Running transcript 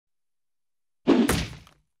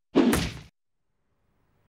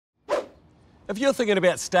If you're thinking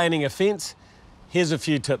about staining a fence, here's a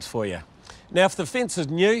few tips for you. Now, if the fence is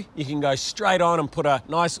new, you can go straight on and put a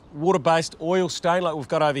nice water-based oil stain like we've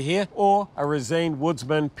got over here, or a resin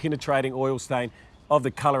woodsman penetrating oil stain of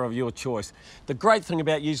the colour of your choice. The great thing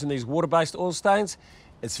about using these water-based oil stains,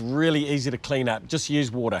 it's really easy to clean up. Just use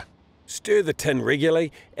water. Stir the tin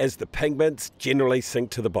regularly as the pigments generally sink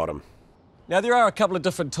to the bottom. Now, there are a couple of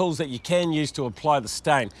different tools that you can use to apply the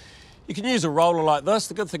stain. You can use a roller like this.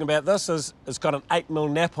 The good thing about this is it's got an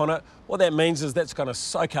 8mm nap on it. What that means is that's going to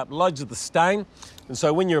soak up loads of the stain, and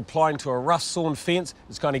so when you're applying to a rough sawn fence,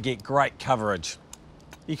 it's going to get great coverage.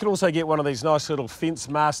 You can also get one of these nice little Fence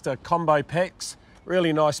Master combo packs.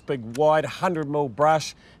 Really nice big wide 100mm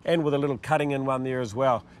brush, and with a little cutting in one there as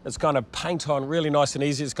well. It's going to paint on really nice and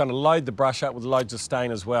easy. It's going to load the brush up with loads of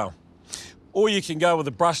stain as well. Or you can go with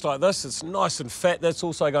a brush like this. It's nice and fat. That's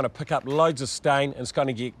also going to pick up loads of stain, and it's going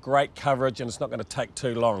to get great coverage, and it's not going to take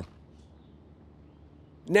too long.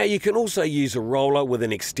 Now, you can also use a roller with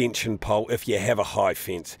an extension pole if you have a high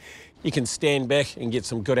fence. You can stand back and get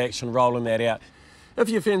some good action rolling that out. If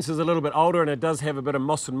your fence is a little bit older and it does have a bit of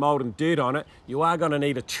moss and mould and dirt on it, you are going to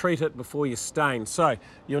need to treat it before you stain. So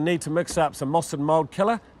you'll need to mix up some moss and mould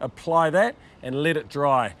killer, apply that and let it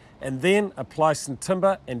dry. And then apply some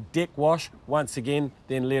timber and deck wash once again,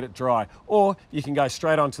 then let it dry. Or you can go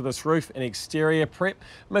straight onto this roof and exterior prep,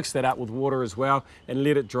 mix that up with water as well and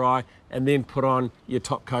let it dry, and then put on your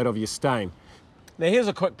top coat of your stain. Now, here's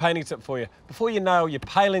a quick painting tip for you. Before you nail your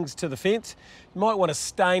palings to the fence, you might want to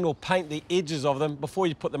stain or paint the edges of them before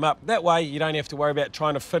you put them up. That way you don't have to worry about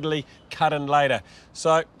trying to fiddly cut in later.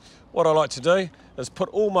 So what I like to do is put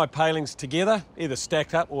all my palings together, either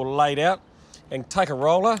stacked up or laid out, and take a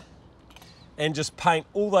roller and just paint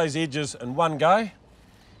all those edges in one go.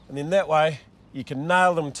 And then that way you can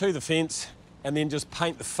nail them to the fence and then just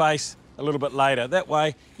paint the face a little bit later. That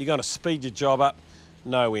way you're going to speed your job up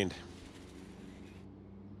no end.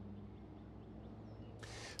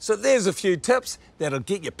 So there's a few tips that'll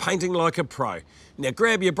get you painting like a pro. Now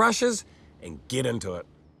grab your brushes and get into it.